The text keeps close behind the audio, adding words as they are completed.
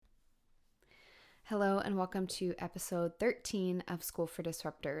Hello and welcome to episode 13 of School for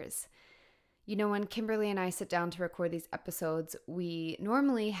Disruptors. You know, when Kimberly and I sit down to record these episodes, we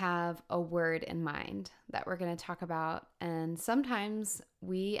normally have a word in mind that we're going to talk about, and sometimes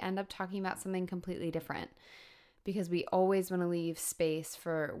we end up talking about something completely different because we always want to leave space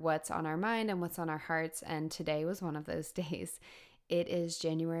for what's on our mind and what's on our hearts, and today was one of those days. It is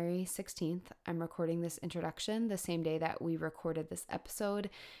January 16th. I'm recording this introduction the same day that we recorded this episode,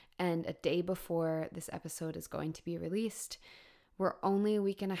 and a day before this episode is going to be released. We're only a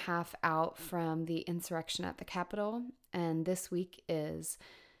week and a half out from the insurrection at the Capitol, and this week is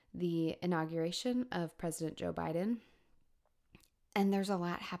the inauguration of President Joe Biden. And there's a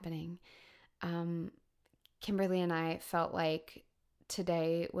lot happening. Kimberly and I felt like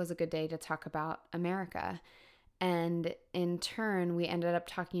today was a good day to talk about America. And in turn, we ended up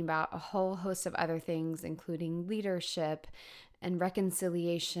talking about a whole host of other things, including leadership and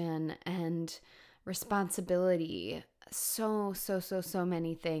reconciliation and responsibility. So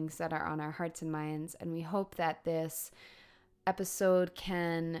many things that are on our hearts and minds. And we hope that this episode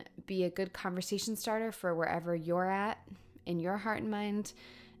can be a good conversation starter for wherever you're at in your heart and mind.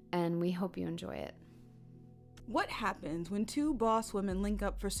 And we hope you enjoy it. What happens when two boss women link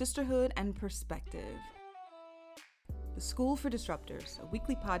up for sisterhood and perspective? The School for Disruptors, a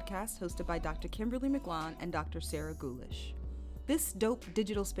weekly podcast hosted by Dr. Kimberly McLaughlin and Dr. Sarah Gulish. This dope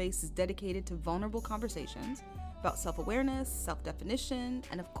digital space is dedicated to vulnerable conversations about self-awareness, self-definition,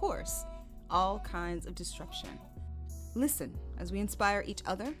 and of course, all kinds of disruption. Listen as we inspire each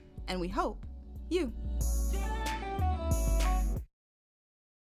other, and we hope you.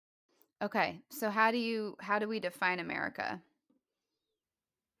 Okay, so how do we define America?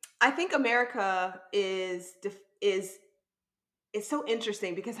 I think America is so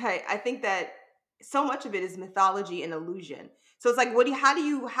interesting because I think that so much of it is mythology and illusion. So it's like, how do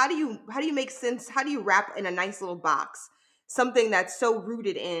you make sense? How do you wrap in a nice little box something that's so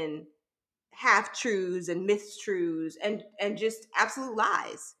rooted in half truths and mistruths and just absolute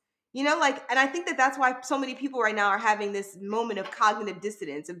lies? You know, like, and I think that that's why so many people right now are having this moment of cognitive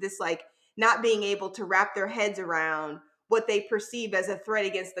dissonance, of this, like, not being able to wrap their heads around what they perceive as a threat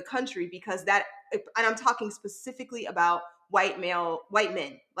against the country, because that, and I'm talking specifically about white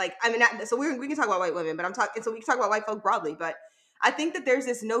men. Like, I mean, so we can talk about white women, but so we can talk about white folk broadly. But I think that there's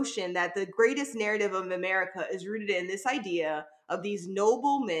this notion that the greatest narrative of America is rooted in this idea of these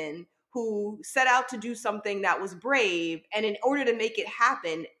noble men who set out to do something that was brave, and in order to make it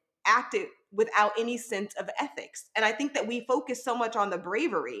happen, acted without any sense of ethics. And I think that we focus so much on the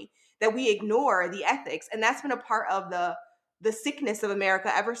bravery that we ignore the ethics. And that's been a part of the sickness of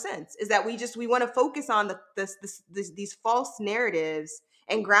America ever since, is that we want to focus on these false narratives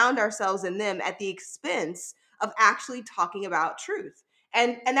and ground ourselves in them at the expense of actually talking about truth.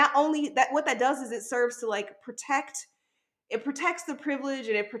 And not only that, what that does is it serves to, like, protect the privilege,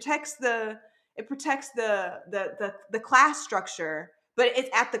 and it protects the class structure, but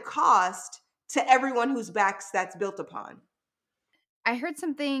it's at the cost to everyone whose backs that's built upon. I heard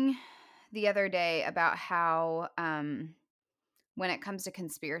something the other day about how when it comes to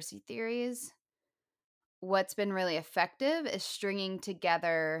conspiracy theories, what's been really effective is stringing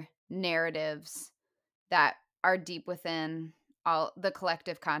together narratives that are deep within all the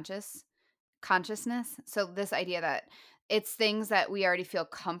collective consciousness. So this idea that it's things that we already feel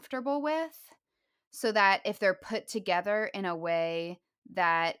comfortable with, so that if they're put together in a way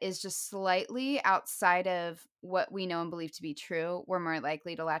that is just slightly outside of what we know and believe to be true, we're more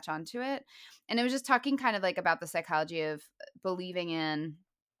likely to latch onto it. And it was just talking kind of like about the psychology of believing in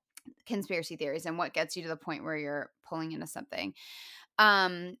conspiracy theories and what gets you to the point where you're pulling into something.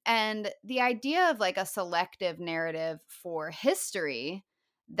 And the idea of like a selective narrative for history,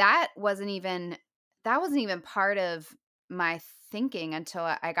 that wasn't even part of my thinking until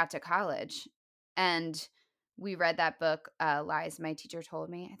I got to college. And we read that book, Lies My Teacher Told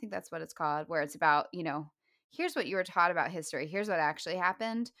Me. I think that's what it's called, where it's about, here's what you were taught about history. Here's what actually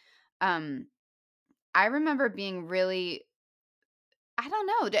happened. I remember being really, I don't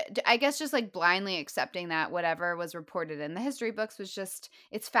know, I guess just like blindly accepting that whatever was reported in the history books was just,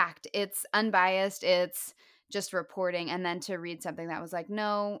 it's fact. It's unbiased. It's just reporting. And then to read something that was like,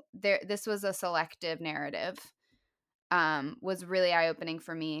 no, this was a selective narrative, was really eye-opening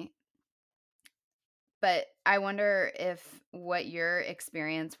for me. But I wonder if what your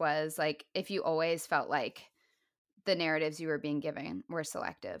experience was, like, if you always felt like the narratives you were being given were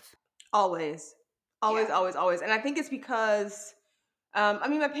selective. Always, always, Yeah. always. And I think it's because, I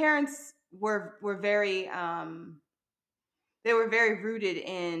mean, my parents were very, they were very rooted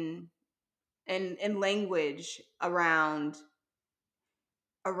in language around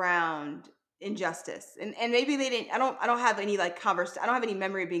injustice. And maybe they didn't, I don't have any like I don't have any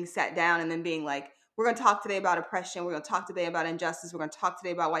memory of being sat down and then being like, we're going to talk today about oppression, we're going to talk today about injustice, we're going to talk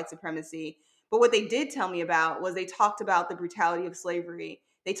today about white supremacy. But what they did tell me about was they talked about the brutality of slavery.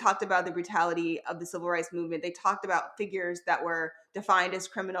 They talked about the brutality of the civil rights movement. They talked about figures that were defined as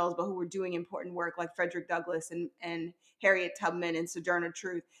criminals, but who were doing important work, like Frederick Douglass and Harriet Tubman and Sojourner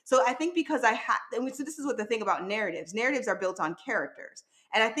Truth. So I think because so this is what the thing about narratives are built on characters.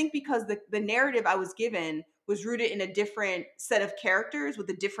 And I think because the narrative I was given was rooted in a different set of characters with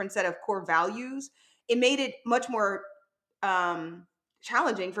a different set of core values, it made it much more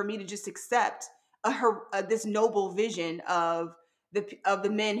challenging for me to just accept this noble vision of the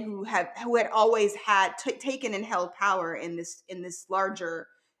men who had always had taken and held power in this larger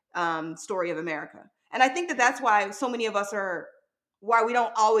story of America. And I think that that's why so many of us why we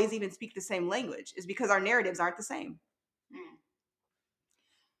don't always even speak the same language, is because our narratives aren't the same.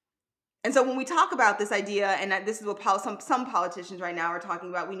 And so when we talk about this idea, and this is what some politicians right now are talking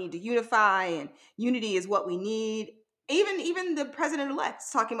about, we need to unify, and unity is what we need. Even the president-elect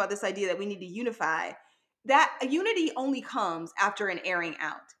is talking about this idea that we need to unify. That unity only comes after an airing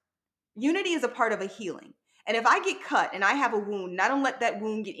out. Unity is a part of a healing. And if I get cut and I have a wound and I don't let that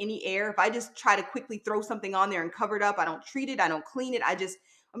wound get any air, if I just try to quickly throw something on there and cover it up, I don't treat it, I don't clean it,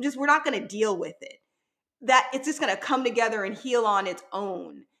 we're not going to deal with it. That it's just going to come together and heal on its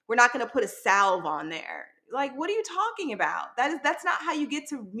own. We're not going to put a salve on there. Like, what are you talking about? That's not how you get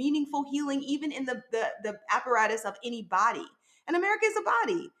to meaningful healing, even in the apparatus of any body. And America is a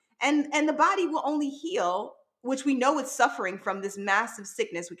body, and the body will only heal, which we know it's suffering from this massive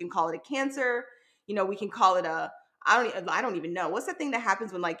sickness. We can call it a cancer. We can call it I don't even know. What's the thing that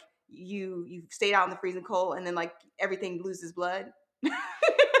happens when like you stayed out in the freezing cold and then like everything loses blood?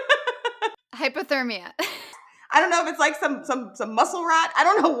 Hypothermia. I don't know if it's like some muscle rot. I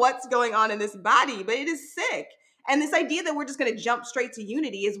don't know what's going on in this body, but it is sick. And this idea that we're just going to jump straight to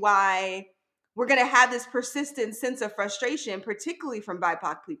unity is why we're going to have this persistent sense of frustration, particularly from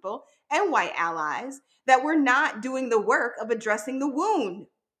BIPOC people and white allies, that we're not doing the work of addressing the wound.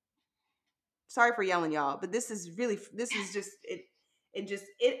 Sorry for yelling, y'all, but this is just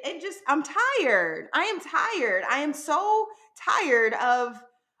I'm tired. I am tired. I am so tired of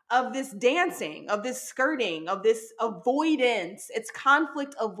this dancing, of this skirting, of this avoidance. It's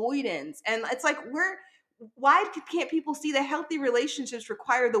conflict avoidance. And it's like, why can't people see that healthy relationships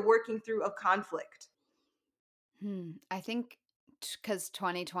require the working through of conflict? I think because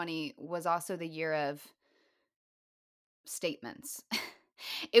 2020 was also the year of statements.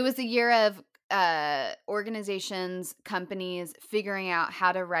 It was the year of organizations, companies figuring out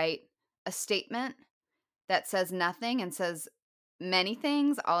how to write a statement that says nothing and says many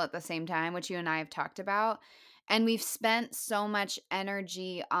things all at the same time, which you and I have talked about. And we've spent so much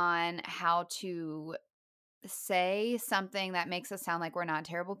energy on how to say something that makes us sound like we're not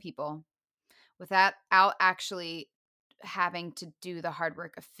terrible people without actually having to do the hard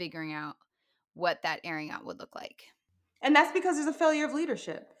work of figuring out what that airing out would look like. And that's because there's a failure of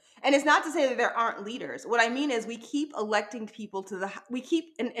leadership. And it's not to say that there aren't leaders. What I mean is we keep electing people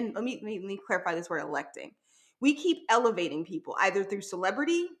and let me clarify this word electing. We keep elevating people either through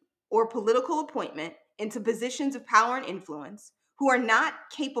celebrity or political appointment into positions of power and influence who are not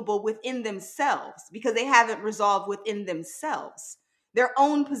capable within themselves because they haven't resolved within themselves their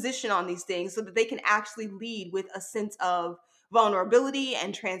own position on these things so that they can actually lead with a sense of vulnerability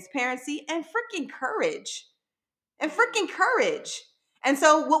and transparency and freaking courage. And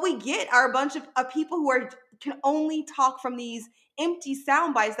so what we get are a bunch of people who can only talk from these empty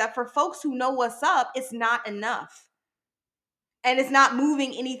sound bites that for folks who know what's up, it's not enough. And it's not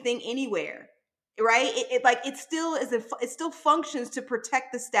moving anything anywhere, right? It still functions to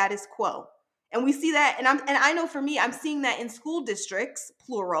protect the status quo. And we see that, and I know for me, I'm seeing that in school districts,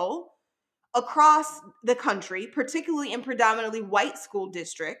 plural, across the country, particularly in predominantly white school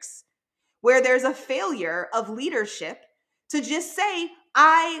districts, where there's a failure of leadership to just say,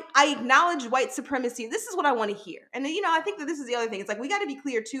 I acknowledge white supremacy. This is what I want to hear. And then, I think that this is the other thing. It's like, we got to be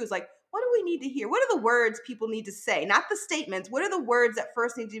clear too. Is like, what do we need to hear? What are the words people need to say? Not the statements. What are the words that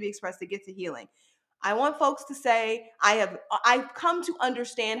first need to be expressed to get to healing? I want folks to say, I've come to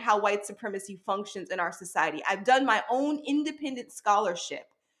understand how white supremacy functions in our society. I've done my own independent scholarship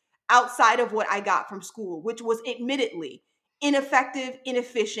outside of what I got from school, which was admittedly ineffective,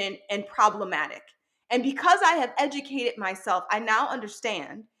 inefficient, and problematic. And because I have educated myself, I now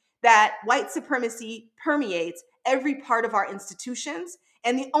understand that white supremacy permeates every part of our institutions.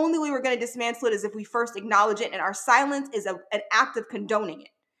 And the only way we're going to dismantle it is if we first acknowledge it, and our silence is an act of condoning it.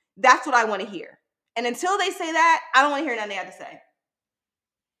 That's what I want to hear. And until they say that, I don't want to hear nothing they have to say.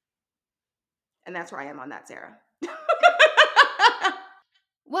 And that's where I am on that, Sarah.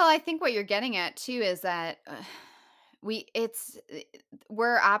 Well, I think what you're getting at too is that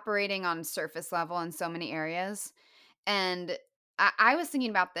we're operating on surface level in so many areas, and I was thinking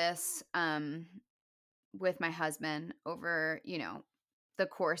about this with my husband over the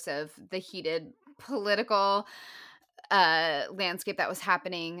course of the heated political landscape that was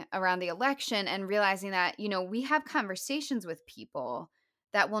happening around the election, and realizing that we have conversations with people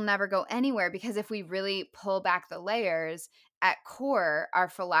that will never go anywhere, because if we really pull back the layers, at core our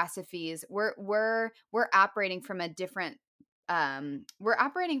philosophies, we're operating from a different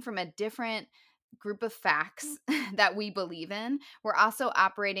group of facts that we believe in. We're also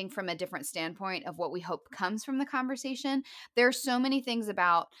operating from a different standpoint of what we hope comes from the conversation. There's so many things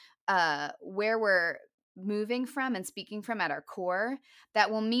about where we're moving from and speaking from at our core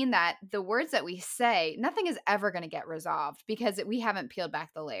that will mean that the words that we say, nothing is ever going to get resolved because we haven't peeled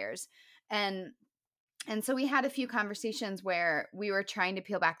back the layers. And so we had a few conversations where we were trying to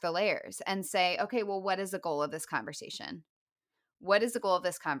peel back the layers and say, okay, well, what is the goal of this conversation? What is the goal of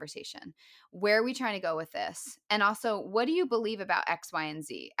this conversation? Where are we trying to go with this? And also, what do you believe about X, Y, and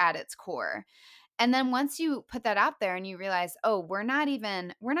Z at its core? And then once you put that out there and you realize, oh, we're not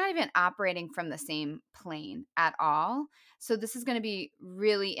even operating from the same plane at all. So this is going to be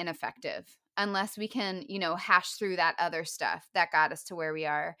really ineffective unless we can, hash through that other stuff that got us to where we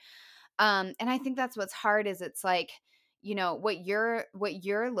are. And I think that's what's hard is it's like, what you're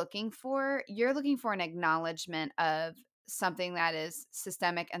looking for an acknowledgement of something that is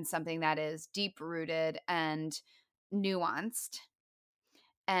systemic and something that is deep rooted and nuanced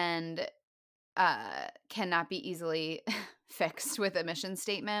and cannot be easily fixed with a mission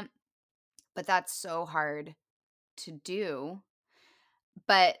statement. But that's so hard to do.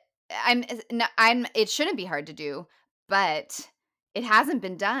 But it shouldn't be hard to do, but it hasn't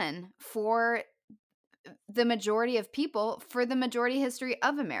been done for the majority of people for the majority history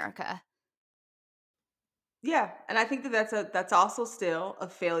of America. Yeah, and I think that that's also still a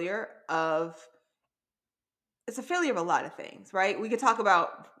failure of it's a failure of a lot of things, right? We can talk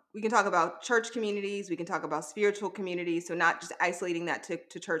about church communities, we can talk about spiritual communities, so not just isolating that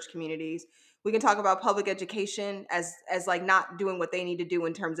to church communities. We can talk about public education as like not doing what they need to do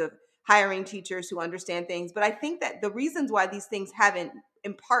in terms of hiring teachers who understand things. But I think that the reasons why these things haven't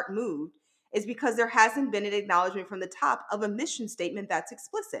in part moved is because there hasn't been an acknowledgement from the top of a mission statement that's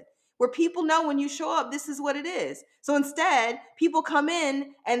explicit, where people know when you show up, this is what it is. So instead, people come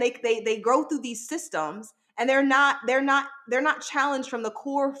in and they go through these systems, and they're not challenged from the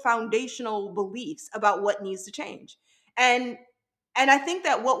core foundational beliefs about what needs to change. And and I think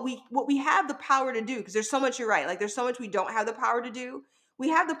that what we have the power to do, because there's so much, you're right, like there's so much we don't have the power to do. We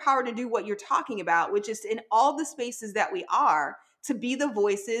have the power to do what you're talking about, which is in all the spaces that we are, to be the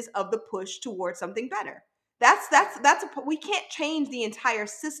voices of the push towards something better. We can't change the entire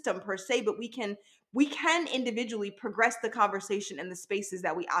system per se, but we can individually progress the conversation in the spaces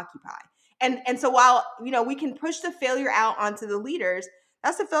that we occupy. And so while we can push the failure out onto the leaders,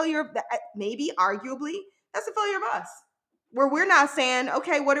 that's a failure of maybe arguably that's a failure of us, where we're not saying,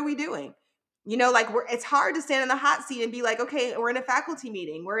 okay, what are we doing? Like it's hard to stand in the hot seat and be like, okay, we're in a faculty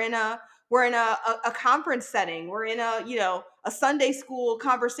meeting, we're in a conference setting, we're in a Sunday school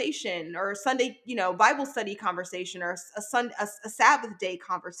conversation, or Sunday Bible study conversation, or a Sabbath day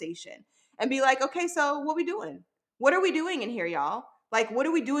conversation, and be like, okay, so what we doing? What are we doing in here, y'all? Like, what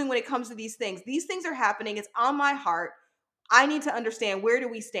are we doing when it comes to these things? These things are happening. It's on my heart. I need to understand, where do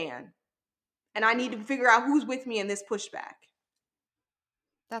we stand? And I need to figure out who's with me in this pushback.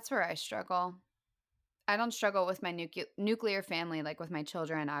 That's where I struggle. I don't struggle with my nuclear family like with my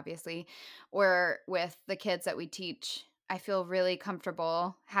children, obviously, or with the kids that we teach. I feel really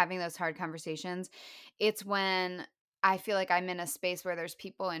comfortable having those hard conversations. It's when I feel like I'm in a space where there's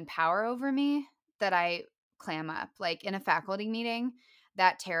people in power over me that I clam up. Like in a faculty meeting,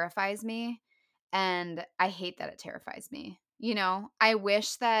 that terrifies me. And I hate that it terrifies me. I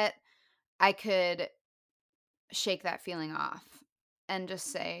wish that I could shake that feeling off and just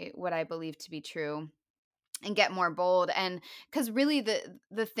say what I believe to be true and get more bold. And because really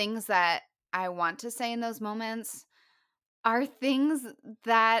the things that I want to say in those moments are things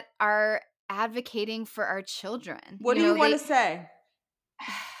that are advocating for our children. What do you want to say?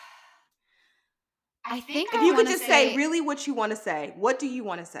 I think If I you could want to just say say really what you want to say, what do you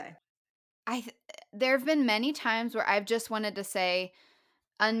want to say? I th- there have been many times where I've just wanted to say,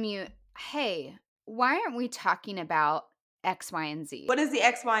 unmute, hey, why aren't we talking about X, Y, and Z? What is the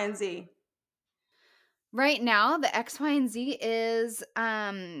X, Y, and Z? Right now, the X, Y, and Z is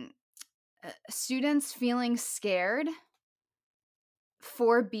students feeling scared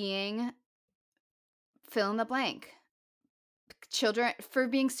for being fill in the blank. Children for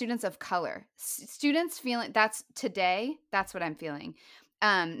being students of color. Students feeling that's today, that's what I'm feeling.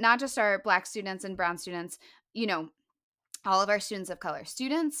 Not just our black students and brown students, you know, all of our students of color.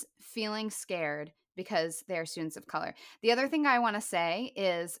 Students feeling scared because they're students of color. The other thing I want to say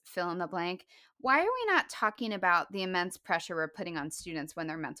is fill in the blank. Why are we not talking about the immense pressure we're putting on students when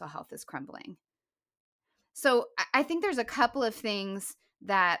their mental health is crumbling? So I think there's a couple of things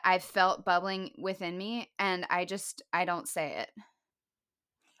that I've felt bubbling within me, and I don't say it.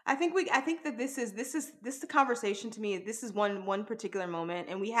 I think that this is the conversation to me. This is one particular moment,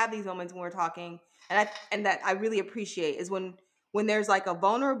 and we have these moments when we're talking, and that I really appreciate is when there's like a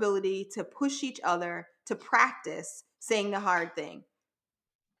vulnerability to push each other to practice saying the hard thing.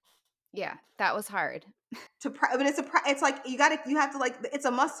 Yeah, that was hard. But it's like you have to, like, it's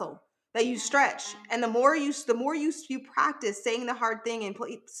a muscle that you stretch, and the more you practice saying the hard thing in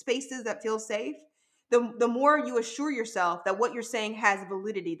spaces that feel safe, the more you assure yourself that what you're saying has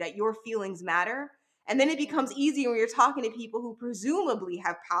validity, that your feelings matter. And then it becomes easier when you're talking to people who presumably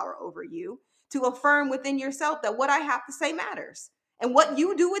have power over you to affirm within yourself that what I have to say matters, and what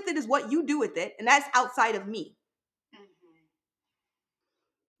you do with it is what you do with it, and that's outside of me.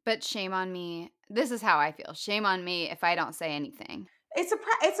 But shame on me. This is how I feel. Shame on me if I don't say anything.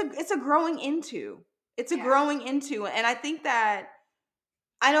 It's a growing into. It's a growing into, and I think that,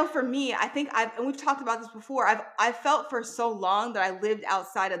 I know for me, I think and we've talked about this before. I've felt for so long that I lived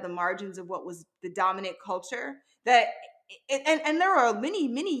outside of the margins of what was the dominant culture, that and there are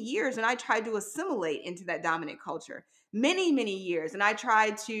many years, and I tried to assimilate into that dominant culture. Many years, and I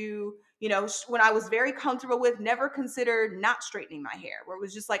tried to, when I was very comfortable with, never considered not straightening my hair, where it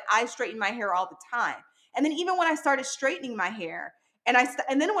was just like I straighten my hair all the time. And then even when I started straightening my hair, and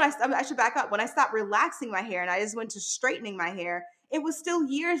then I should back up, when I stopped relaxing my hair and I just went to straightening my hair, it was still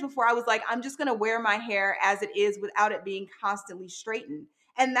years before I was like, I'm just going to wear my hair as it is without it being constantly straightened.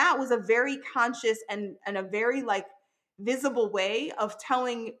 And that was a very conscious and a very, like, visible way of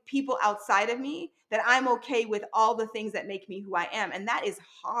telling people outside of me that I'm okay with all the things that make me who I am. And that is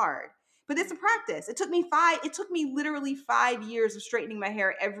hard. But it's a practice. It took me literally 5 years of straightening my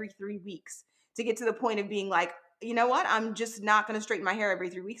hair every 3 weeks to get to the point of being like, you know what? I'm just not going to straighten my hair every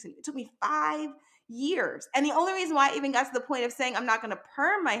 3 weeks. And it took me 5 years. And the only reason why I even got to the point of saying I'm not going to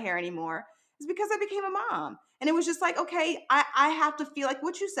perm my hair anymore is because I became a mom. And it was just like, okay, I have to feel like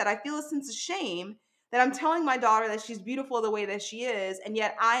what you said. I feel a sense of shame that I'm telling my daughter that she's beautiful the way that she is, and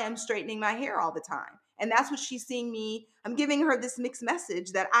yet I am straightening my hair all the time. And that's what she's seeing me. I'm giving her this mixed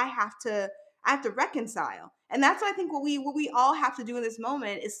message that I have to reconcile. And that's what I think what we all have to do in this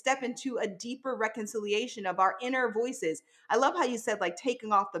moment is step into a deeper reconciliation of our inner voices. I love how you said, like,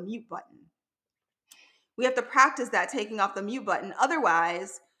 taking off the mute button. We have to practice that, taking off the mute button.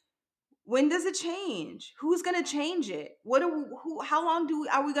 Otherwise, when does it change? Who's going to change it? How long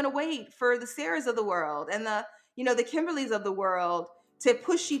are we going to wait for the Sarahs of the world and the Kimberlys of the world to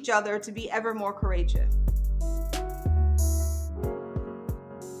push each other to be ever more courageous?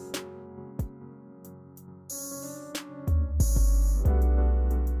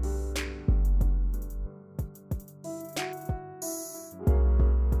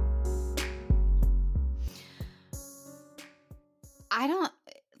 I don't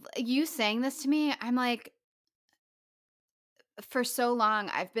you saying this to me, I'm like, for so long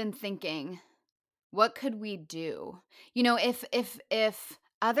I've been thinking, what could we do? If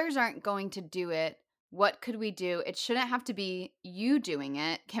others aren't going to do it, what could we do? It shouldn't have to be you doing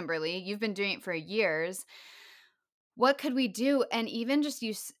it, Kimberly. You've been doing it for years. What could we do? And even just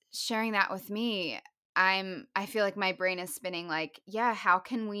you sharing that with me, I feel like my brain is spinning like, yeah, how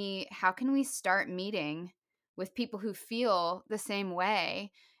can we start meeting with people who feel the same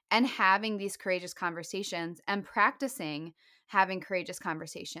way and having these courageous conversations and practicing having courageous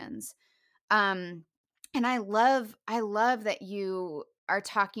conversations. Um and I love that you are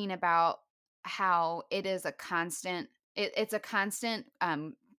talking about how it is a constant it's a constant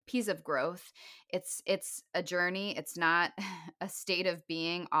piece of growth. It's a journey. It's not a state of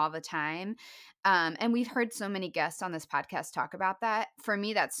being all the time. And we've heard so many guests on this podcast talk about that. For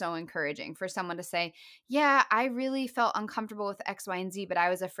me, that's so encouraging for someone to say, yeah, I really felt uncomfortable with X, Y, and Z, but I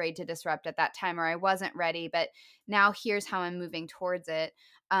was afraid to disrupt at that time, or I wasn't ready, but now here's how I'm moving towards it.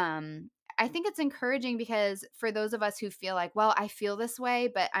 I think it's encouraging because for those of us who feel like, well, I feel this way,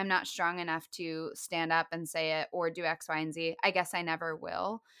 but I'm not strong enough to stand up and say it or do X, Y, and Z, I guess I never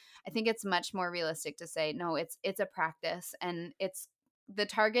will. I think it's much more realistic to say, no, it's a practice, and the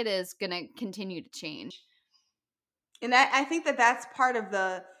target is going to continue to change. And I think that that's part of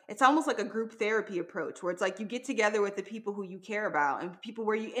it's almost like a group therapy approach where it's like you get together with the people who you care about and people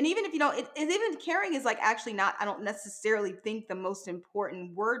where you, and even if you don't, even caring is like actually not, I don't necessarily think the most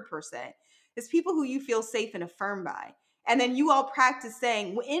important word per se. It's people who you feel safe and affirmed by. And then you all practice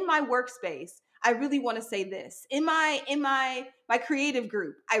saying, "Well, in my workspace, I really want to say this. In my creative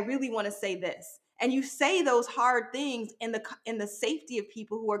group, I really want to say this." And you say those hard things in the safety of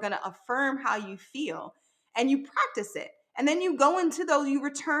people who are going to affirm how you feel, and you practice it. And then you go into those, you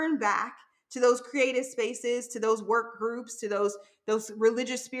return back to those creative spaces, to those work groups, to those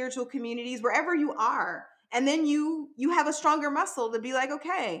religious spiritual communities, wherever you are. And then you have a stronger muscle to be like,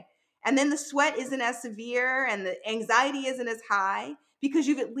 okay. And then the sweat isn't as severe and the anxiety isn't as high because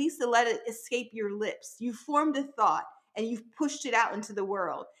you've at least let it escape your lips. You've formed a thought and you've pushed it out into the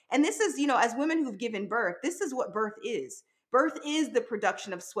world. And this is, as women who've given birth, this is what birth is. Birth is the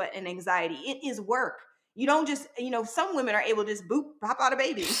production of sweat and anxiety. It is work. You don't just, some women are able to just boop, pop out a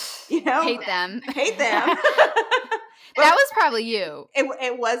baby, Hate them. hate them. That was probably you.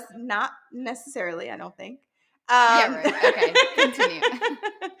 It was not necessarily, I don't think. Yeah, right. Okay, continue.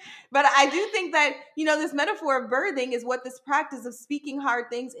 But I do think that, this metaphor of birthing is what this practice of speaking hard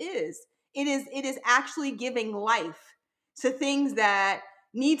things is. It is actually giving life to things that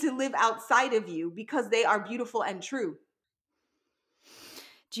need to live outside of you because they are beautiful and true.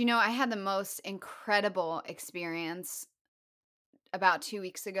 Do you know, I had the most incredible experience about 2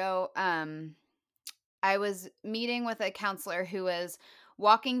 weeks ago. I was meeting with a counselor who was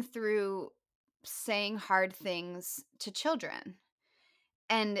walking through saying hard things to children.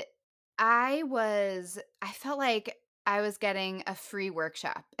 And I felt like I was getting a free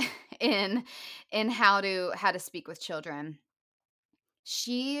workshop in how to speak with children.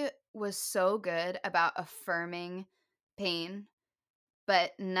 She was so good about affirming pain,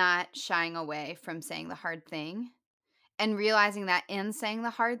 but not shying away from saying the hard thing. And realizing that in saying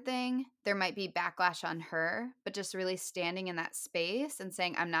the hard thing, there might be backlash on her, but just really standing in that space and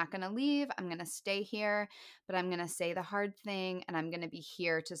saying, I'm not going to leave. I'm going to stay here, but I'm going to say the hard thing and I'm going to be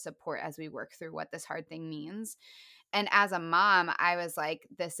here to support as we work through what this hard thing means. And as a mom, I was like,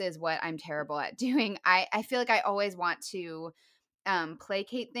 this is what I'm terrible at doing. I feel like I always want to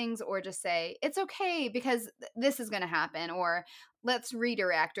placate things or just say, it's okay because this is going to happen, or let's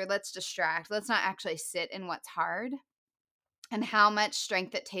redirect, or let's distract. Let's not actually sit in what's hard, and how much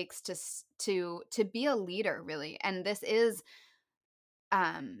strength it takes to be a leader, really. And this is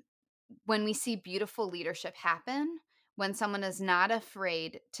um when we see beautiful leadership happen, when someone is not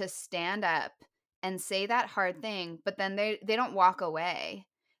afraid to stand up and say that hard thing, but then they don't walk away.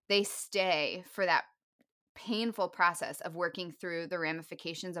 They stay for that painful process of working through the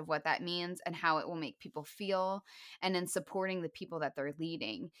ramifications of what that means and how it will make people feel, and in supporting the people that they're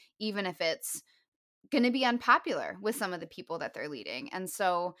leading, even if it's going to be unpopular with some of the people that they're leading. And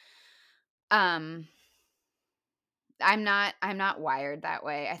so um I'm not wired that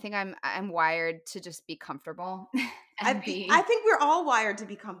way. I think I'm wired to just be comfortable I and think I be think we're all wired to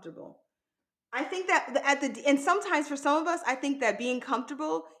be comfortable. I think that and sometimes for some of us, I think that being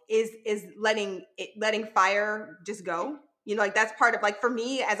comfortable is letting fire just go. Like that's part of, like, for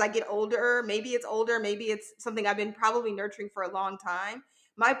me as I get older, maybe it's something I've been probably nurturing for a long time.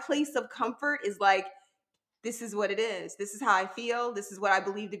 My place of comfort is like, this is what it is. This is how I feel. This is what I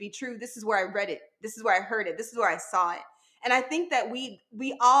believe to be true. This is where I read it. This is where I heard it. This is where I saw it. And I think that we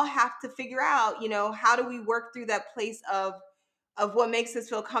all have to figure out, how do we work through that place of what makes us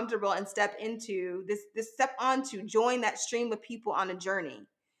feel comfortable and step into this step onto join that stream of people on a journey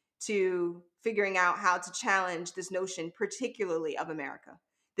to figuring out how to challenge this notion, particularly of America,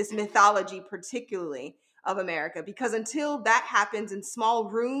 this mythology, particularly of America, because until that happens in small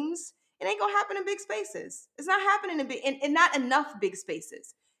rooms, it ain't gonna happen in big spaces. It's not happening in not enough big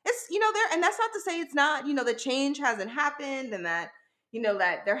spaces. It's, there, and that's not to say it's not, that change hasn't happened and that,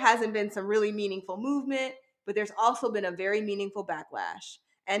 that there hasn't been some really meaningful movement, but there's also been a very meaningful backlash.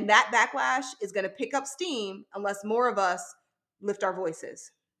 And that backlash is going to pick up steam unless more of us lift our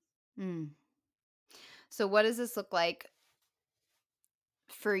voices. mm. So what does this look like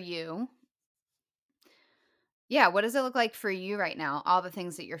for you? Yeah, what does it look like for you right now? All the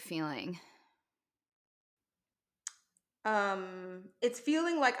things that you're feeling. It's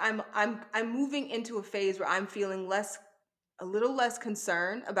feeling like I'm moving into a phase where I'm feeling a little less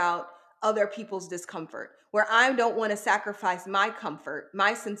concern about other people's discomfort, where I don't want to sacrifice my comfort,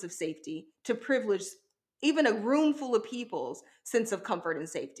 my sense of safety, to privilege even a room full of people's sense of comfort and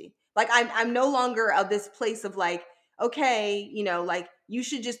safety. Like I'm no longer of this place of like, okay, like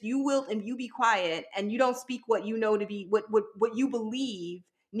you wilt and you be quiet and you don't speak what you know to be what you believe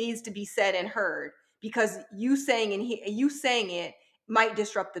needs to be said and heard, because you saying it might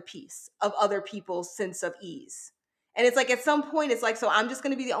disrupt the peace of other people's sense of ease. And it's like at some point, it's like, so I'm just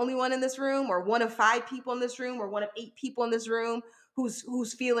going to be the only one in this room, or one of 5 people in this room, or one of 8 people in this room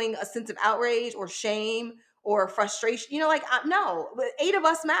who's feeling a sense of outrage or shame or frustration. Like, no, 8 of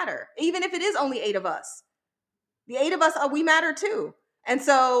us matter. Even if it is only 8 of us, the 8 of us, we matter too. And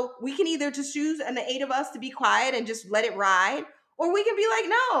so we can either just choose and the 8 of us to be quiet and just let it ride, or we can be like,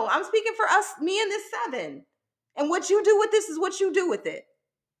 no, I'm speaking for us, me and this 7. And what you do with this is what you do with it.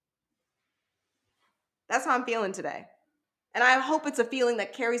 That's how I'm feeling today. And I hope it's a feeling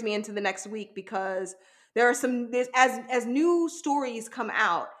that carries me into the next week, because there's as new stories come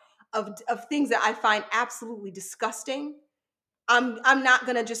out of things that I find absolutely disgusting. I'm not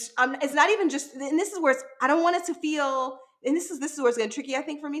gonna just it's not even just, and this is where I don't want it to feel, and this is where it's gonna tricky, I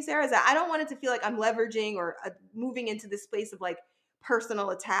think, for me, Sarah, is that I don't want it to feel like I'm leveraging or moving into this space of like personal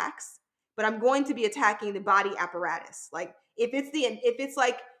attacks, but I'm going to be attacking the body apparatus. Like if it's the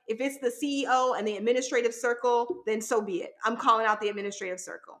CEO and the administrative circle, then so be it. I'm calling out the administrative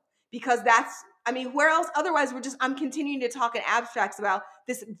circle, because where else? Otherwise, I'm continuing to talk in abstracts about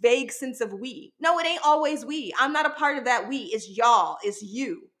this vague sense of we. No, it ain't always we. I'm not a part of that we. It's y'all. It's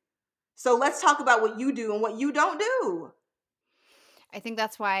you. So let's talk about what you do and what you don't do. I think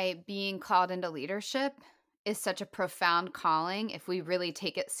that's why being called into leadership is such a profound calling if we really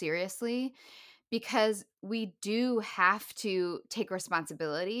take it seriously, because we do have to take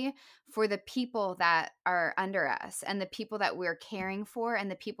responsibility for the people that are under us and the people that we're caring for and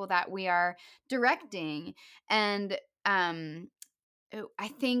the people that we are directing. And I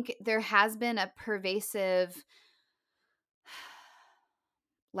think there has been a pervasive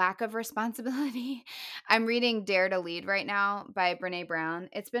lack of responsibility. I'm reading Dare to Lead right now by Brené Brown.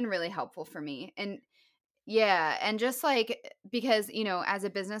 It's been really helpful for me. And yeah, and just like, because, as a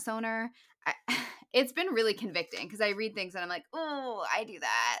business owner, it's been really convicting, because I read things and I'm like, oh, I do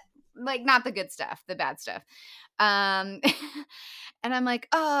that. Like, not the good stuff, the bad stuff. Um, and I'm like,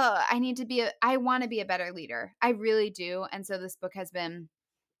 oh, I want to be a better leader. I really do. And so this book has been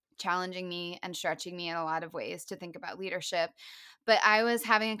challenging me and stretching me in a lot of ways to think about leadership. But I was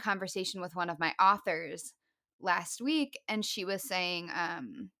having a conversation with one of my authors last week, and she was saying,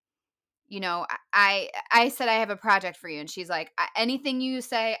 I said I have a project for you, and she's like, anything you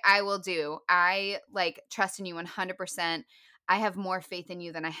say, I will do. I like trust in you 100%. I have more faith in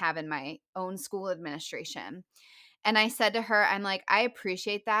you than I have in my own school administration. And I said to her, I'm like, I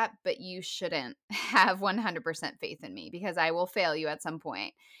appreciate that, but you shouldn't have 100% faith in me, because I will fail you at some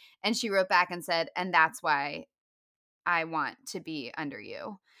point. And she wrote back and said, and that's why I want to be under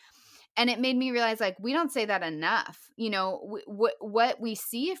you. And it made me realize, like, we don't say that enough. What we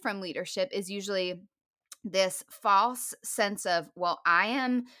see from leadership is usually this false sense of, well, I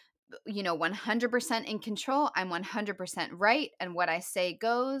am 100% in control. I'm 100% right. And what I say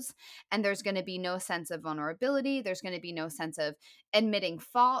goes. And there's going to be no sense of vulnerability. There's going to be no sense of admitting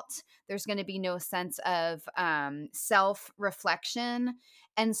fault. There's going to be no sense of self-reflection.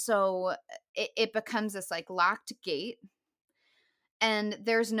 And so it becomes this like locked gate, and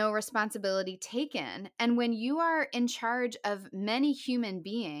there's no responsibility taken. And when you are in charge of many human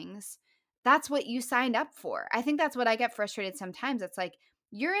beings, that's what you signed up for. I think that's what I get frustrated sometimes. It's like,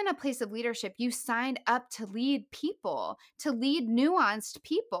 you're in a place of leadership. You signed up to lead people, to lead nuanced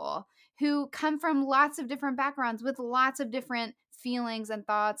people who come from lots of different backgrounds with lots of different feelings and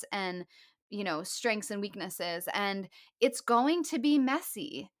thoughts and, strengths and weaknesses. And it's going to be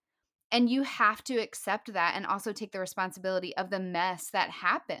messy. And you have to accept that and also take the responsibility of the mess that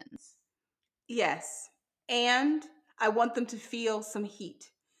happens. Yes. And I want them to feel some heat,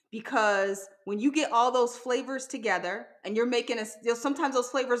 because when you get all those flavors together and you're making sometimes those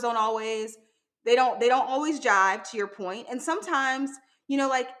flavors they don't always jive, to your point. And sometimes,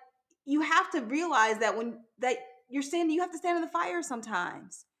 like, you have to realize that you have to stand in the fire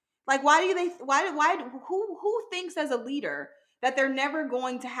sometimes. Like, who thinks as a leader that they're never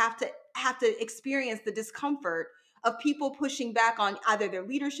going to have to experience the discomfort of people pushing back on either their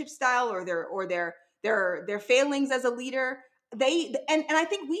leadership style or their failings as a leader. And I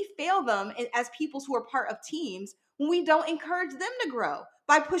think we fail them as people who are part of teams when we don't encourage them to grow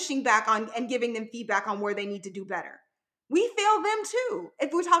by pushing back on and giving them feedback on where they need to do better. We fail them too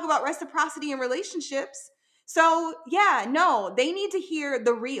if we talk about reciprocity in relationships. So yeah, no, they need to hear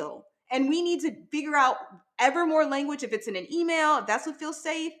the real, and we need to figure out ever more language. If it's in an email, if that's what feels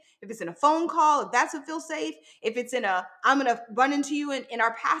safe, if it's in a phone call, if that's what feels safe, if it's I'm going to run into you in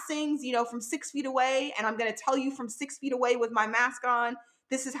our passings, from 6 feet away, and I'm going to tell you from 6 feet away with my mask on,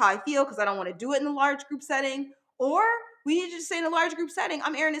 this is how I feel, because I don't want to do it in a large group setting. Or we need to just say in a large group setting,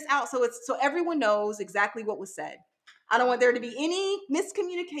 I'm airing this out so everyone knows exactly what was said. I don't want there to be any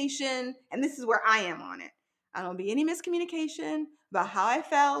miscommunication, and this is where I am on it. I don't want to be any miscommunication about how I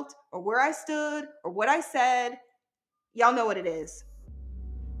felt or where I stood or what I said. Y'all know what it is.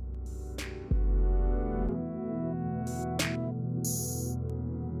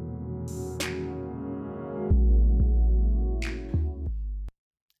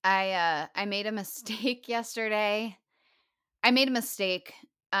 I made a mistake yesterday. I made a mistake.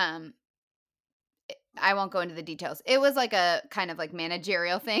 Um, I won't go into the details. It was like a kind of like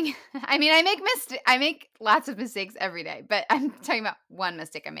managerial thing. I mean, I make lots of mistakes every day, but I'm talking about one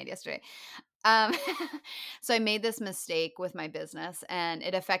mistake I made yesterday. Um, so I made this mistake with my business and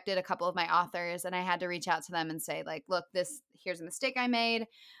it affected a couple of my authors and I had to reach out to them and say like, look, here's a mistake I made.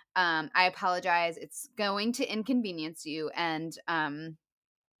 I apologize. It's going to inconvenience you. And,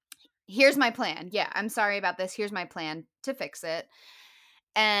 here's my plan. Yeah, I'm sorry about this. Here's my plan to fix it.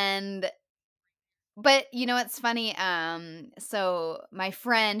 And but you know what's funny? So my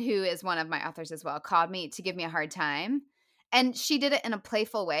friend who is one of my authors as well called me to give me a hard time. And she did it in a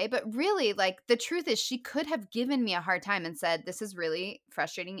playful way, but really like the truth is she could have given me a hard time and said, "This is really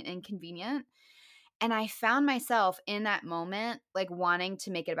frustrating and inconvenient." And I found myself in that moment like wanting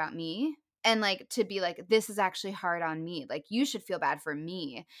to make it about me and like to be like, "This is actually hard on me. Like you should feel bad for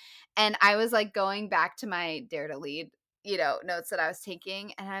me." And I was like going back to my dare to lead, notes that I was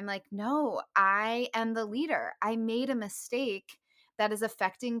taking. And I'm like, no, I am the leader. I made a mistake that is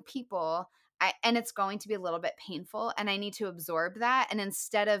affecting people. And it's going to be a little bit painful. And I need to absorb that. And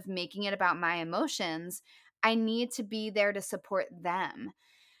instead of making it about my emotions, I need to be there to support them.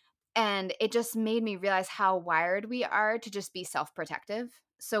 And it just made me realize how wired we are to just be self protective.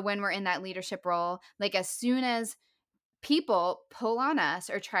 So when we're in that leadership role, like as soon as people pull on us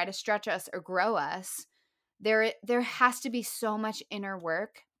or try to stretch us or grow us, there has to be so much inner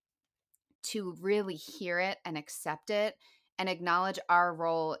work to really hear it and accept it and acknowledge our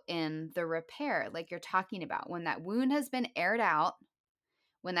role in the repair like you're talking about. When that wound has been aired out,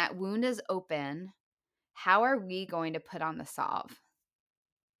 when that wound is open, how are we going to put on the salve?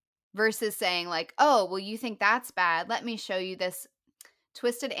 Versus saying like, "Oh, well you think that's bad. Let me show you this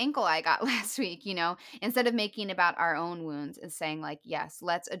twisted ankle I got last week," instead of making about our own wounds and saying like, yes,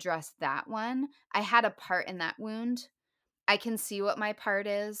 let's address that one. I had a part in that wound. I can see what my part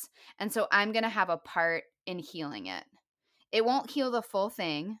is. And so I'm going to have a part in healing it. It won't heal the full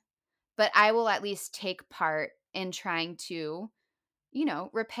thing, but I will at least take part in trying to,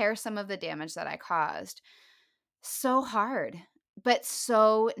 repair some of the damage that I caused. So hard, but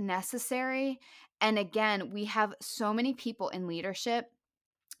so necessary. And again, we have so many people in leadership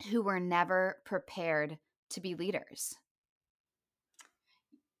who were never prepared to be leaders.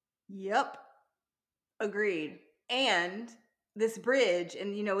 Yep. Agreed. And this bridge,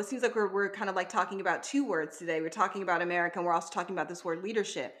 and it seems like we're kind of like talking about two words today. We're talking about America, and we're also talking about this word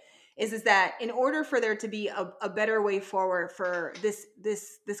leadership. Is that in order for there to be a better way forward for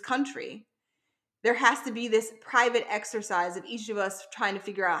this country, there has to be this private exercise of each of us trying to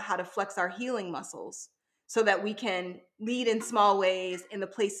figure out how to flex our healing muscles so that we can lead in small ways in the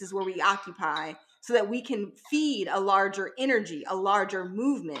places where we occupy, so that we can feed a larger energy, a larger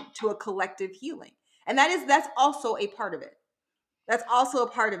movement to a collective healing. And that's also a part of it. That's also a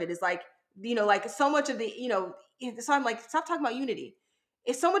part of it is like, like so much of the, so I'm like, stop talking about unity.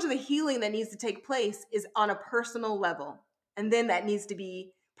 If so much of the healing that needs to take place is on a personal level, and then that needs to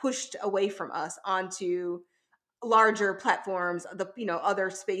be pushed away from us onto larger platforms, other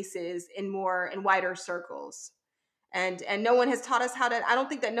spaces in more and wider circles. And no one has taught us how to, I don't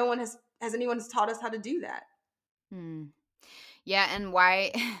think that no one has anyone has taught us how to do that. Hmm. Yeah, and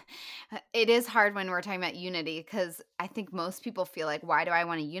why it is hard when we're talking about unity because I think most people feel like, why do I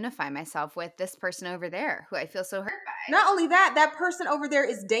want to unify myself with this person over there who I feel so hurt by? Not only that, that person over there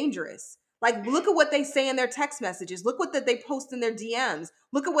is dangerous. Like, look at what they say in their text messages. Look what that they post in their DMs.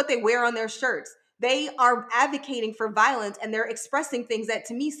 Look at what they wear on their shirts. They are advocating for violence and they're expressing things that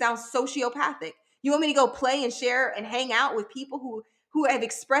to me sound sociopathic. You want me to go play and share and hang out with people who have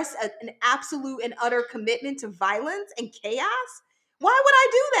expressed an absolute and utter commitment to violence and chaos? Why would I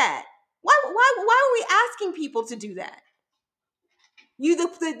do that? Why are we asking people to do that?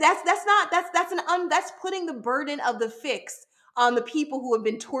 That's putting the burden of the fix on the people who have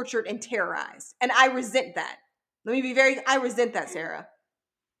been tortured and terrorized, and I resent that. I resent that, Sarah.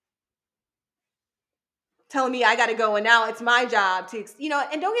 Telling me I got to go and now it's my job to,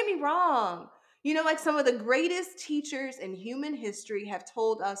 and don't get me wrong, like some of the greatest teachers in human history have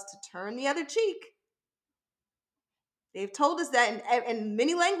told us to turn the other cheek. They've told us that in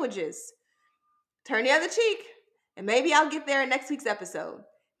many languages. Turn the other cheek, and maybe I'll get there in next week's episode.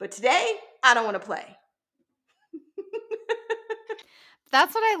 But today, I don't want to play.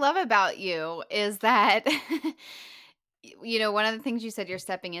 That's what I love about you is that one of the things you said you're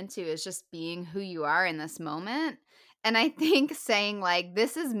stepping into is just being who you are in this moment. And I think saying like,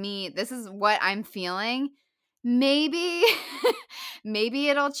 this is me, this is what I'm feeling, maybe maybe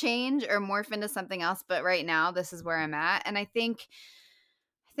it'll change or morph into something else, but right now this is where I'm at. And I think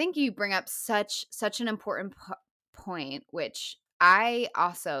you bring up such an important point, which I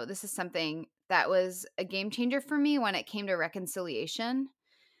also this is something that was a game changer for me when it came to reconciliation,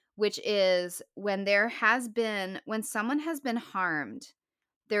 which is when someone has been harmed,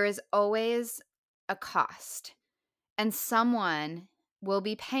 there is always a cost and someone will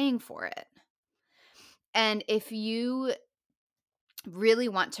be paying for it. And if you really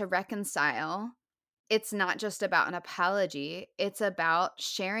want to reconcile, it's not just about an apology, it's about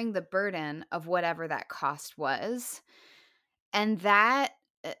sharing the burden of whatever that cost was. And that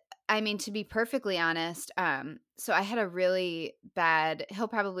uh, I mean, to be perfectly honest, so I had a really bad he'll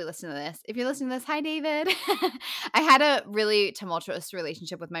probably listen to this. If you're listening to this, hi, David. I had a really tumultuous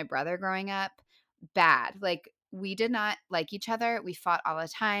relationship with my brother growing up. Bad. Like, we did not like each other. We fought all the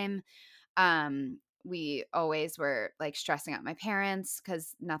time. We always were, like, stressing out my parents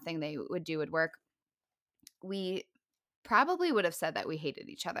because nothing they would do would work. We probably would have said that we hated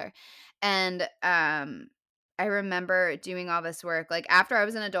each other. And, I remember doing all this work, like, after I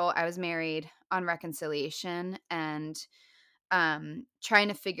was an adult, I was married on reconciliation and, trying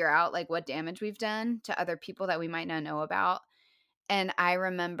to figure out, like, what damage we've done to other people that we might not know about. And I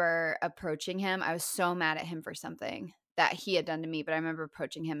remember approaching him. I was so mad at him for something that he had done to me, but I remember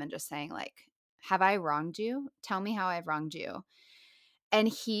approaching him and just saying, like, "Have I wronged you? Tell me how I've wronged you." And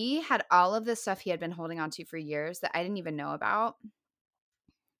he had all of this stuff he had been holding on to for years that I didn't even know about.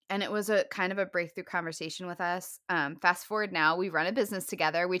 And it was a kind of a breakthrough conversation with us. Fast forward now, we run a business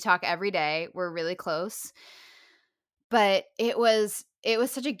together. We talk every day. We're really close. But it was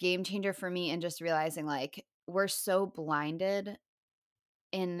such a game changer for me in just realizing, like, we're so blinded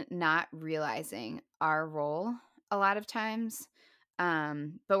in not realizing our role a lot of times.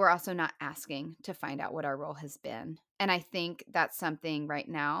 But we're also not asking to find out what our role has been. And I think that's something right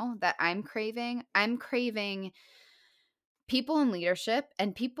now that I'm craving. I'm craving people in leadership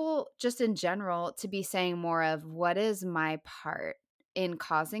and people just in general to be saying more of what is my part in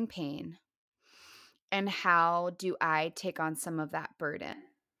causing pain and how do I take on some of that burden?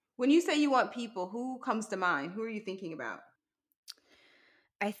 When you say you want people, who comes to mind? Who are you thinking about?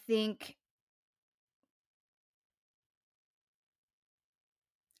 I think,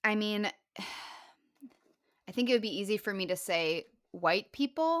 I mean, I think it would be easy for me to say white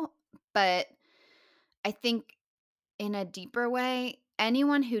people, but I think in a deeper way,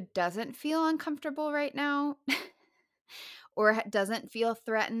 anyone who doesn't feel uncomfortable right now or doesn't feel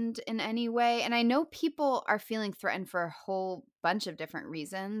threatened in any way. And I know people are feeling threatened for a whole bunch of different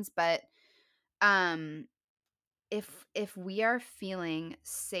reasons, but um if we are feeling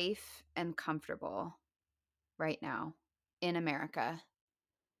safe and comfortable right now in America,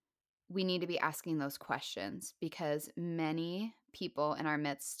 we need to be asking those questions because many people in our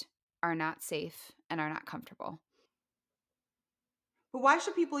midst are not safe and are not comfortable. But why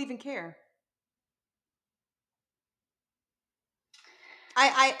should people even care?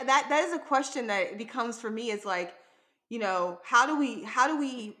 That is a question that becomes for me is like, how do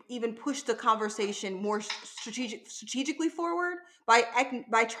we even push the conversation more strategically forward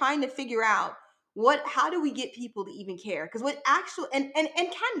by trying to figure out how do we get people to even care? Because what actual and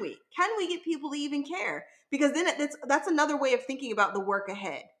can we get people to even care? Because then that's another way of thinking about the work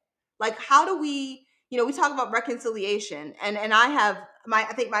ahead. Like, how do we talk about reconciliation, and I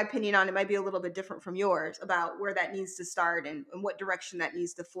think my opinion on it might be a little bit different from yours about where that needs to start and what direction that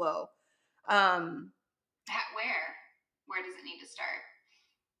needs to flow. Um, Where does it need to start?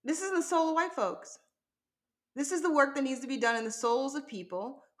 this is in the soul of white folks. This is the work that needs to be done in the souls of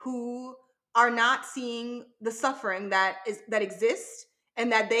people who are not seeing the suffering that exists and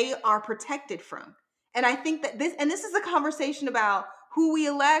that they are protected from. And I think that this is a conversation about who we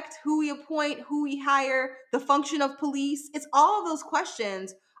elect, who we appoint, who we hire, the function of police. It's all of those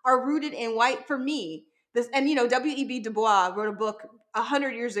questions are rooted in white for me. This and W.E.B. Du Bois wrote a book 100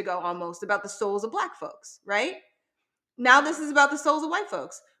 years ago almost about the souls of black folks, right? Now this is about the souls of white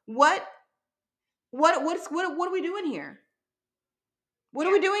folks. What are we doing here? What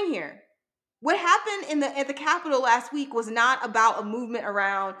are we doing here? What happened at the Capitol last week was not about a movement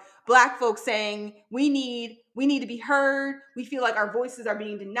around black folks saying we need to be heard. We feel like our voices are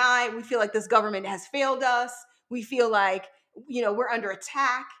being denied. We feel like this government has failed us. We feel like we're under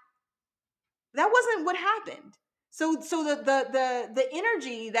attack. That wasn't what happened. So the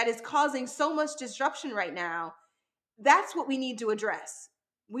energy that is causing so much disruption right now, That's what we need to address.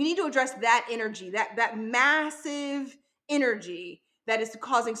 We need to address that energy, that massive energy that is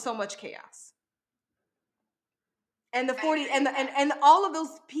causing so much chaos. And the 40 and all of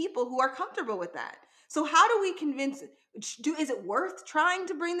those people who are comfortable with that. So how do we convince, is it worth trying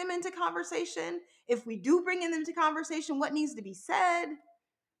to bring them into conversation? If we do bring them into conversation, what needs to be said?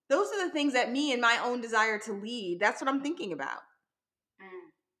 Those are the things that me and my own desire to lead, that's what I'm thinking about.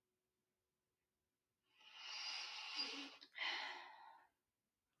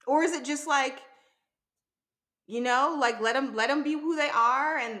 Or is it just like, like let them be who they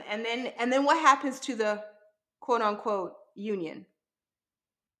are, and then what happens to the quote unquote union?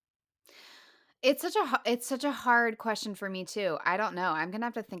 It's such a hard question for me too. I don't know. I'm going to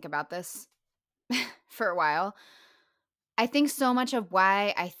have to think about this for a while. I think so much of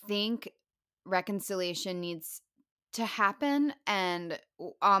why I think reconciliation needs to happen and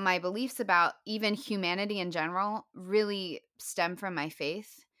all my beliefs about even humanity in general really stem from my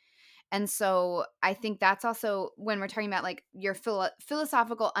faith. And so I think that's also when we're talking about like your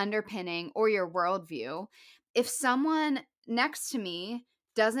philosophical underpinning or your worldview. If someone next to me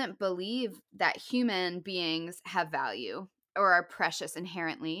doesn't believe that human beings have value or are precious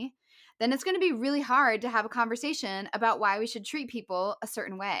inherently, then it's going to be really hard to have a conversation about why we should treat people a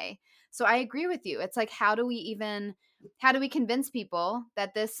certain way. So I agree with you. It's like, how do we convince people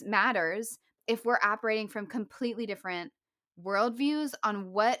that this matters if we're operating from completely different worldviews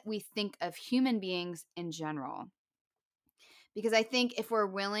on what we think of human beings in general? Because I think if we're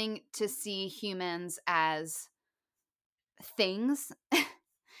willing to see humans as things,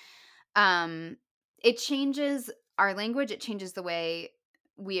 um, it changes our language, it changes the way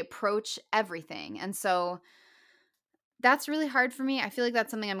we approach everything. And so that's really hard for me. I feel like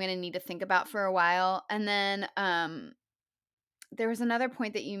that's something I'm going to need to think about for a while. And then there was another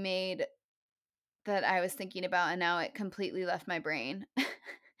point that you made that I was thinking about, and now it completely left my brain.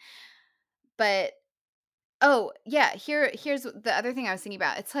 But oh, yeah, here's the other thing I was thinking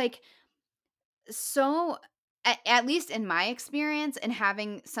about. It's like, so at least in my experience and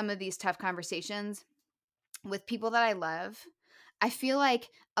having some of these tough conversations with people that I love, I feel like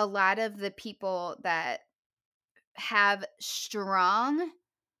a lot of the people that have strong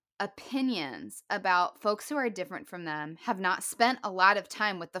opinions about folks who are different from them have not spent a lot of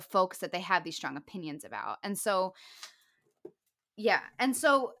time with the folks that they have these strong opinions about. And so, yeah. And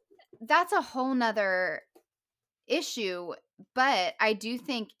so that's a whole nother issue. But I do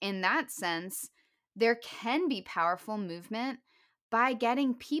think in that sense, there can be powerful movement by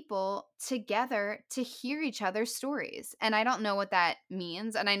getting people together to hear each other's stories. And I don't know what that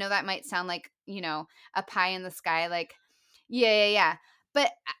means. And I know that might sound like, a pie in the sky, like, yeah, yeah, yeah.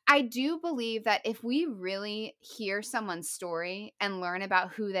 But I do believe that if we really hear someone's story and learn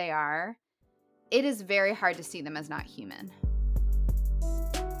about who they are, it is very hard to see them as not human.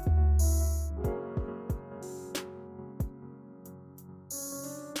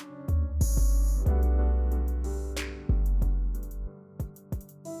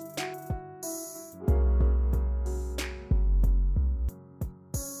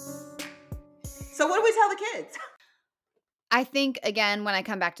 So what do we tell the kids? I think, again, when I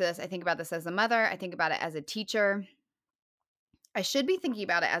come back to this, I think about this as a mother. I think about it as a teacher. I should be thinking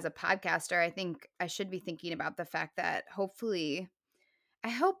about it as a podcaster. I think I should be thinking about the fact that hopefully, I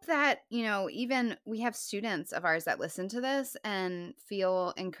hope that, even we have students of ours that listen to this and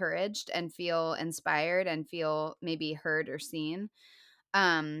feel encouraged and feel inspired and feel maybe heard or seen.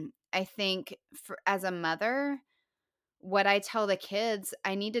 I think as a mother, what I tell the kids,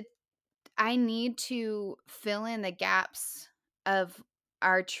 I need to fill in the gaps of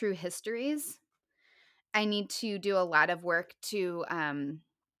our true histories. I need to do a lot of work to kind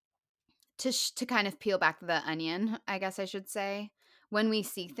of peel back the onion, I guess I should say, when we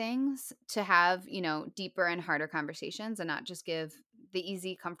see things, to have, deeper and harder conversations and not just give the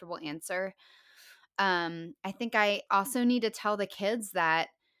easy, comfortable answer. I think I also need to tell the kids that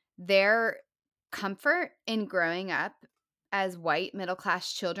their comfort in growing up as white middle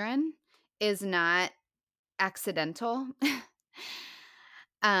class children is not accidental.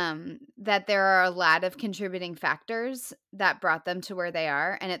 That there are a lot of contributing factors that brought them to where they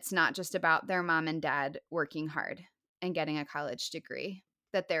are, and it's not just about their mom and dad working hard and getting a college degree,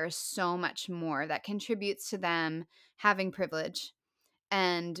 that there is so much more that contributes to them having privilege,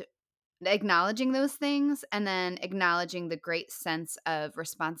 and acknowledging those things, and then acknowledging the great sense of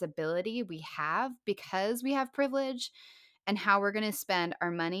responsibility we have because we have privilege, and how we're going to spend our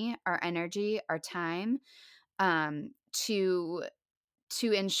money, our energy, our time, to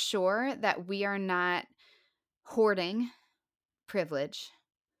ensure that we are not hoarding privilege,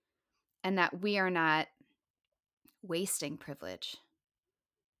 and that we are not wasting privilege.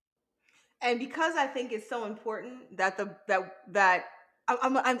 And because I think it's so important that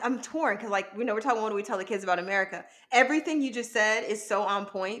I'm torn because, like, we're talking, what do we tell the kids about America? Everything you just said is so on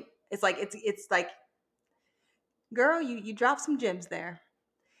point. It's like it's like, girl, you dropped some gems there.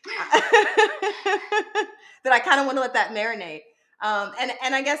 That I kind of want to let that marinate.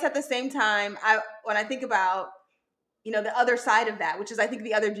 And I guess at the same time, when I think about, the other side of that, which is, I think,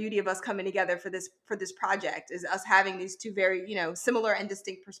 the other beauty of us coming together for this project, is us having these two very, similar and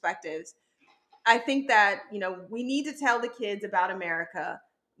distinct perspectives. I think that, we need to tell the kids about America.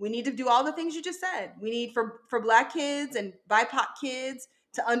 We need to do all the things you just said. We need for Black kids and BIPOC kids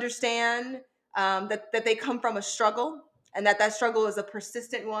to understand that they come from a struggle, and that struggle is a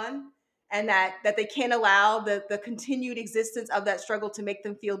persistent one, and that they can't allow the continued existence of that struggle to make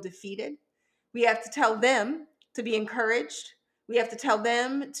them feel defeated. We have to tell them to be encouraged. We have to tell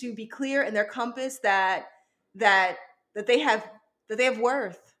them to be clear in their compass that they have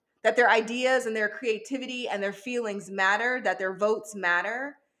worth, that their ideas and their creativity and their feelings matter, that their votes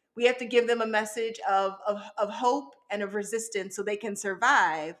matter. We have to give them a message of hope and of resistance so they can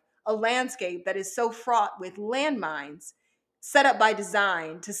survive a landscape that is so fraught with landmines set up by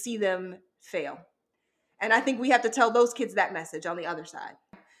design to see them fail. And I think we have to tell those kids that message on the other side.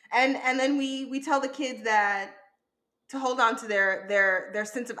 And then we tell the kids that to hold on to their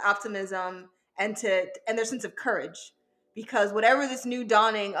sense of optimism and their sense of courage, because whatever this new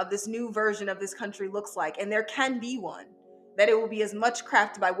dawning of this new version of this country looks like, and there can be one, that it will be as much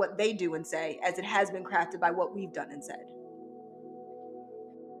crafted by what they do and say as it has been crafted by what we've done and said.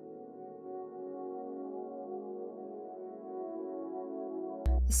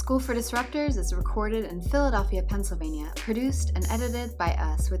 The School for Disruptors is recorded in Philadelphia, Pennsylvania, produced and edited by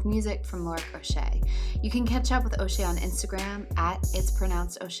us with music from Lorik O'Shea. You can catch up with O'Shea on Instagram at It's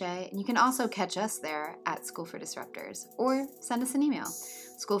Pronounced O'Shea, and you can also catch us there at School for Disruptors, or send us an email,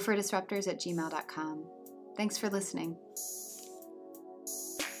 schoolfordisruptors@gmail.com. Thanks for listening.